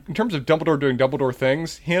 In terms of Dumbledore doing Dumbledore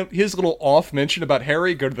things, his little off mention about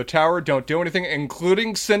Harry, go to the tower, don't do anything,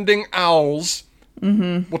 including sending owls.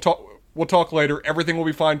 Mm-hmm. We'll talk later. Everything will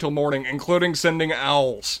be fine till morning, including sending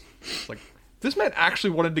owls. It's like, if this man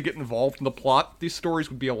actually wanted to get involved in the plot, these stories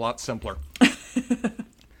would be a lot simpler.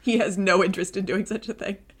 He has no interest in doing such a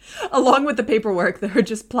thing. Along with the paperwork, there are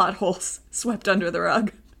just plot holes swept under the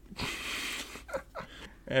rug.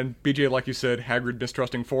 And BJ, like you said, Hagrid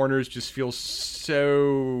mistrusting foreigners just feels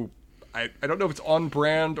so... I don't know if it's on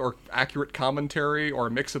brand or accurate commentary or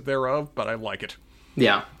a mix of thereof, but I like it.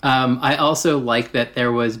 Yeah. I also like that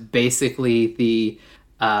there was basically the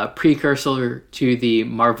precursor to the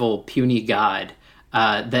Marvel Puny God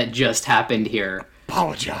that just happened here.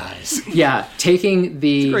 Apologize. Yeah, taking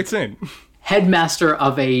the Great scene. headmaster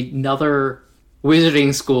of another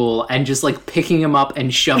wizarding school and just picking him up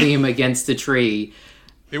and shoving him against a tree.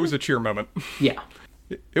 It was a cheer moment. Yeah.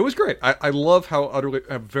 It was great. I love how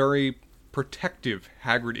very protective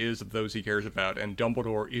Hagrid is of those he cares about, and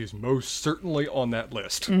Dumbledore is most certainly on that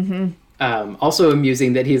list. Mm-hmm. Also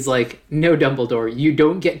amusing that he's like, no, Dumbledore, you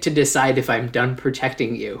don't get to decide if I'm done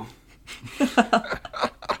protecting you.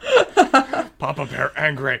 Papa Bear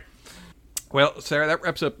angry. Well, Sarah, that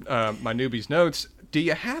wraps up my newbie's notes. Do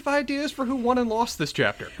you have ideas for who won and lost this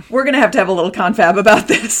chapter? We're going to have a little confab about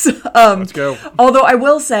this. Let's go. Although I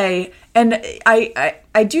will say, and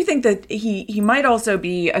I do think that he might also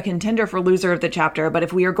be a contender for loser of the chapter, but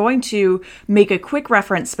if we are going to make a quick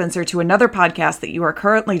reference, Spencer, to another podcast that you are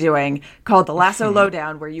currently doing called The Lasso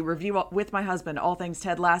Lowdown, where you review with my husband all things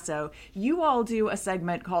Ted Lasso, you all do a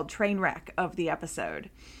segment called Trainwreck of the episode.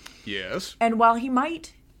 Yes. And while he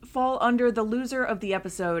might fall under the loser of the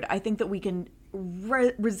episode, I think that we can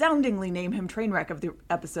resoundingly name him Trainwreck of the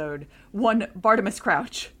episode, one Bartimus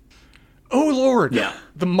Crouch. Oh, Lord. Yeah.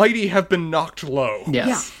 The mighty have been knocked low.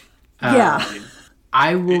 Yes. Yeah.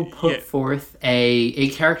 I will put forth a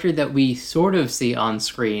character that we sort of see on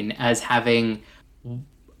screen as having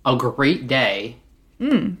a great day.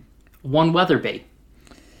 One Weatherby.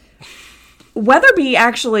 Weatherby,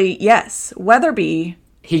 actually, yes. Weatherby.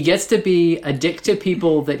 He gets to be a dick to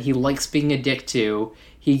people that he likes being a dick to.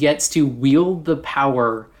 He gets to wield the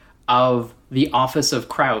power of the Office of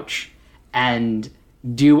Crouch and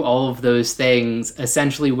do all of those things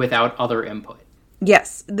essentially without other input.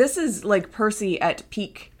 Yes, this is like Percy at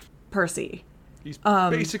peak Percy. He's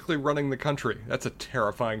basically running the country. That's a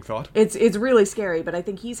terrifying thought. It's really scary, but I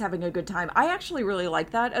think he's having a good time. I actually really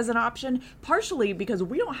like that as an option, partially because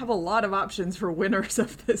we don't have a lot of options for winners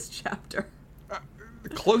of this chapter. The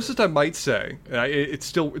closest I might say, it's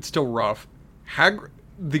still rough.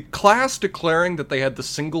 The class declaring that they had the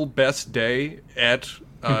single best day at,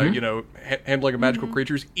 handling of magical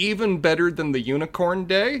creatures, even better than the unicorn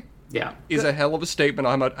day, is a hell of a statement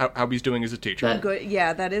on how he's doing as a teacher. Good,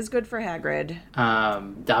 yeah, that is good for Hagrid.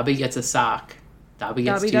 Dobby gets a sock. Dobby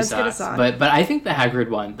gets two does socks. get a sock. But I think the Hagrid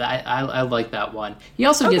one, I like that one. He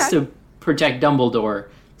also gets to protect Dumbledore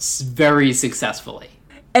very successfully.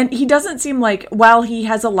 And he doesn't seem like, while he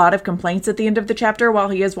has a lot of complaints at the end of the chapter, while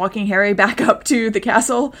he is walking Harry back up to the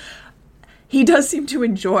castle, he does seem to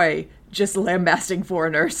enjoy just lambasting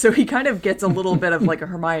foreigners. So he kind of gets a little bit of like a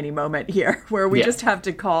Hermione moment here, where we just have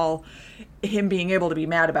to call him being able to be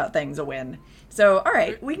mad about things a win. So, all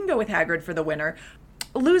right, we can go with Hagrid for the winner.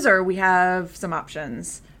 Loser, we have some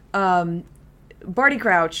options. Barty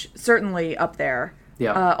Crouch, certainly up there.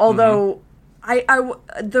 Yeah. Although...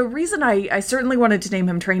 the reason I certainly wanted to name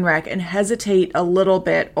him Trainwreck and hesitate a little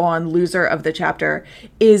bit on loser of the chapter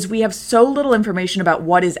is we have so little information about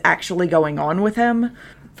what is actually going on with him.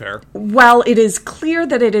 Fair. While it is clear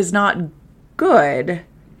that it is not good.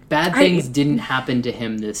 Bad things didn't happen to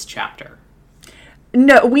him this chapter.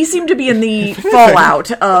 No, we seem to be in the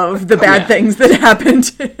fallout of the bad things that happened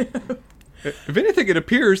to him. If anything, it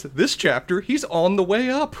appears this chapter, he's on the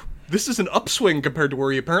way up. This is an upswing compared to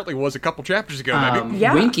where he apparently was a couple chapters ago, maybe.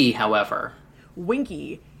 Yeah. Winky, however.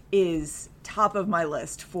 Winky is top of my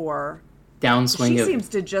list for... Downswing She seems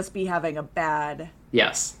to just be having a bad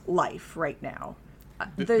life right now.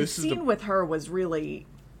 The scene with her was really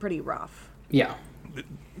pretty rough. Yeah. I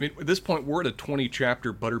mean, at this point, we're at a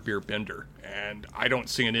 20-chapter Butterbeer bender, and I don't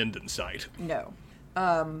see an end in sight. No.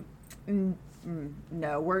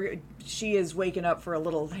 No, she is waking up for a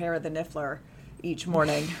little hair of the Niffler each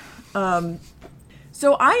morning.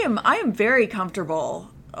 So I am very comfortable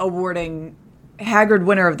awarding Hagrid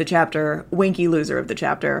winner of the chapter, Winky loser of the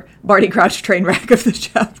chapter, Barty Crouch Trainwreck of the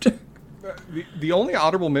chapter. The only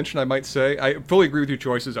honorable mention I might say, I fully agree with your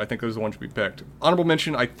choices. I think those are the ones to be picked. Honorable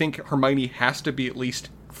mention, I think Hermione has to be at least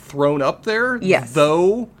thrown up there. Yes.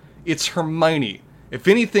 Though it's Hermione. If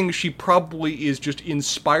anything, she probably is just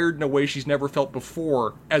inspired in a way she's never felt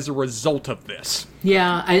before as a result of this.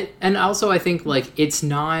 Yeah, and also I think, like, it's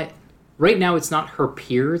not... Right now, it's not her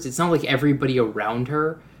peers. It's not like everybody around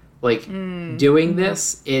her, like, doing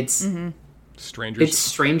this. It's... Strangers. It's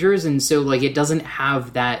strangers, and so, like, it doesn't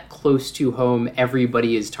have that close to home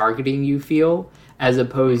everybody is targeting you feel, as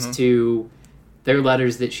opposed to their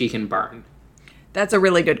letters that she can burn. That's a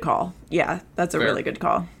really good call. Yeah, that's a really good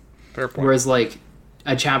call. Fair point. Whereas, like,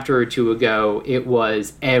 a chapter or two ago, it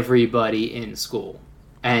was everybody in school.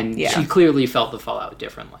 And she clearly felt the fallout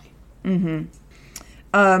differently.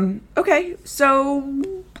 Okay, so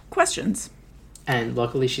questions. And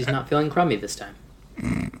luckily she's not feeling crummy this time.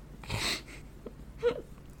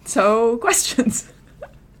 So, questions.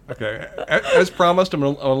 Okay. As promised, I'm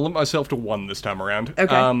going to limit myself to one this time around.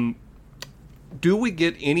 Okay. Do we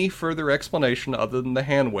get any further explanation other than the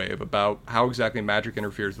hand wave about how exactly magic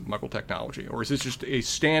interferes with Muggle technology? Or is this just a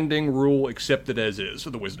standing rule accepted as is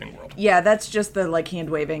of the Wizarding World? Yeah, that's just the, like,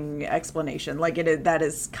 hand-waving explanation. Like, that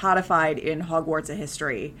is codified in Hogwarts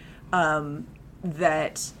history.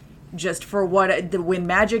 That just for when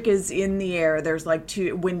magic is in the air, there's, like,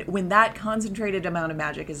 when that concentrated amount of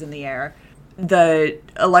magic is in the air, the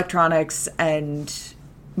electronics and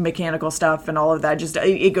mechanical stuff and all of that, just,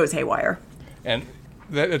 it goes haywire. And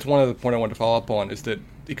that's one of the point I wanted to follow up on, is that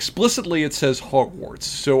explicitly it says Hogwarts.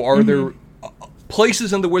 So are there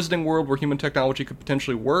places in the Wizarding World where human technology could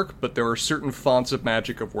potentially work, but there are certain fonts of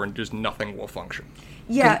magic of where just nothing will function?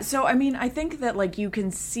 Yeah, so, I mean, I think that, like, you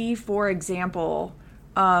can see, for example,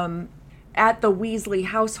 at the Weasley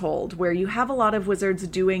household, where you have a lot of wizards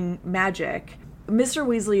doing magic, Mr.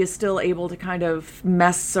 Weasley is still able to kind of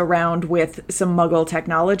mess around with some Muggle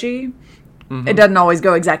technology. It doesn't always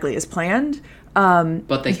go exactly as planned.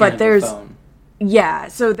 But they can have a phone. Yeah,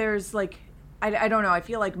 so there's, like, I don't know, I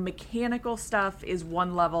feel like mechanical stuff is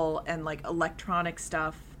one level and, like, electronic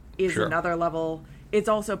stuff is another level. It's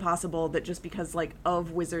also possible that just because, like,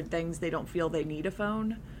 of wizard things, they don't feel they need a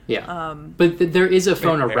phone. Yeah. But there is a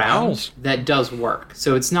phone around that does work.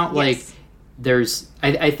 So it's not like there's...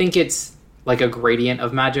 I think it's like a gradient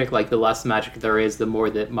of magic. Like, the less magic there is, the more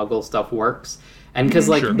that Muggle stuff works. And because,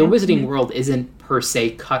 like, the Wizarding World isn't per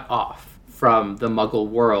se cut off from the Muggle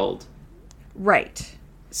world. Right.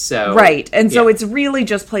 So... Right. And so it's really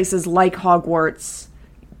just places like Hogwarts,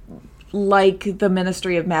 like the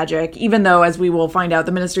Ministry of Magic, even though, as we will find out,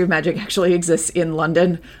 the Ministry of Magic actually exists in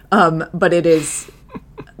London. But it is,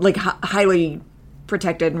 like, highly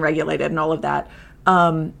protected and regulated and all of that. I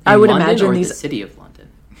would London imagine or these... the city of London?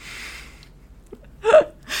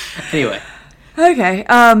 Anyway... Okay.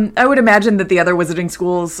 I would imagine that the other wizarding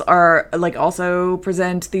schools are, like, also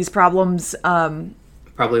present these problems.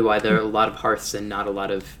 Probably why there are a lot of hearths and not a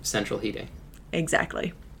lot of central heating.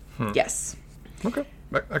 Exactly. Yes. Okay.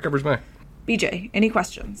 That covers me. BJ, any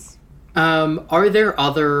questions? Are there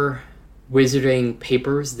other wizarding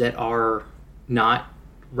papers that are not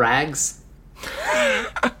rags?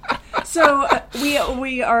 So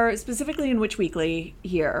we are specifically in Witch Weekly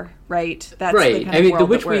here, right? That's right. The kind I of mean, the world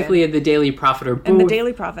Witch that we're Weekly in. and the Daily Prophet are And the both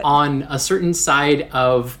Daily Prophet. on a certain side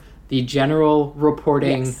of the general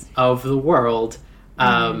reporting Yes. of the world.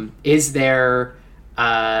 Is there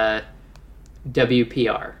WPR?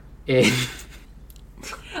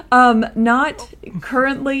 Not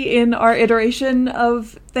currently in our iteration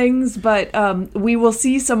of things, but we will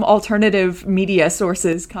see some alternative media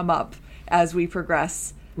sources come up as we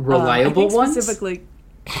progress. Reliable I think ones? specifically.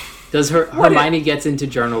 Does Hermione gets into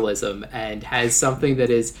journalism and has something that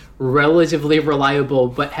is relatively reliable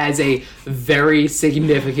but has a very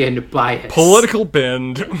significant bias? Political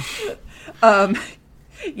bend.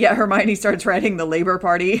 Yeah, Hermione starts writing the Labor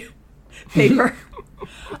Party paper.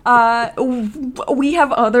 We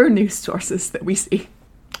have other news sources that we see.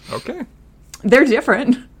 Okay. They're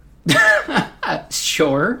different.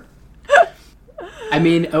 Sure. I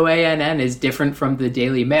mean, OANN is different from the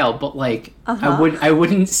Daily Mail, but like, I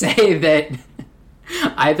wouldn't say that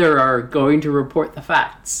either are going to report the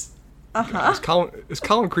facts. Is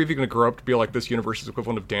Colin Creevey going to grow up to be like this universe's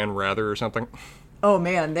equivalent of Dan Rather or something? Oh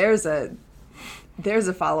man, there's a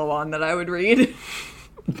follow-on that I would read.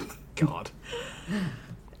 God.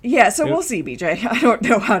 Yeah, so we'll see, BJ. I don't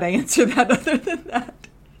know how to answer that other than that.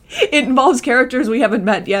 It involves characters we haven't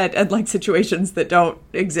met yet and like situations that don't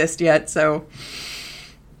exist yet, so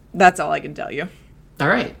that's all I can tell you. All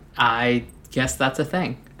right. I guess that's a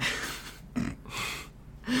thing.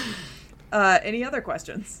 Any other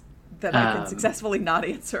questions that I can successfully not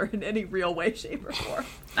answer in any real way, shape, or form?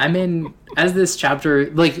 I mean, as this chapter,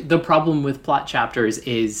 like, the problem with plot chapters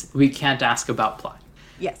is we can't ask about plot.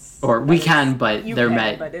 Yes. Or we can, but You they're can,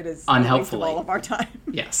 met but it is unhelpfully. a waste of all of our time.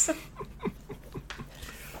 Yes.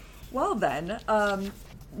 Well then,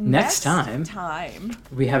 Next time,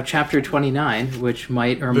 we have chapter 29, which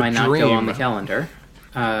might or might not go on the Dream. calendar.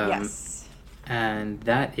 Yes. And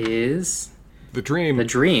that is The Dream. The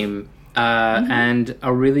Dream. And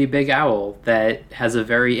a really big owl that has a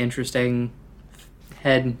very interesting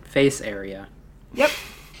head face area. Yep.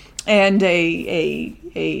 And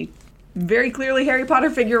a very clearly Harry Potter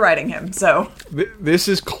figure riding him, so... This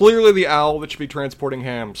is clearly the owl that should be transporting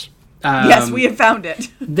hams. yes, we have found it.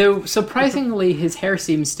 Though, surprisingly, his hair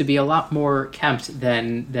seems to be a lot more kempt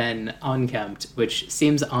than unkempt, which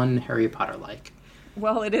seems un-Harry Potter-like.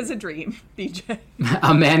 Well, it is a dream, BJ.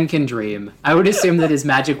 A man can dream. I would assume that his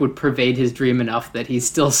magic would pervade his dream enough that he's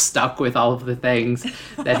still stuck with all of the things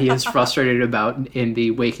that he is frustrated about in the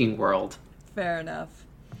waking world. Fair enough.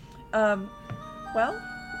 Well,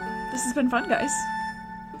 this has been fun, guys.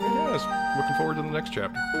 Yes, looking forward to the next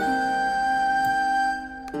chapter.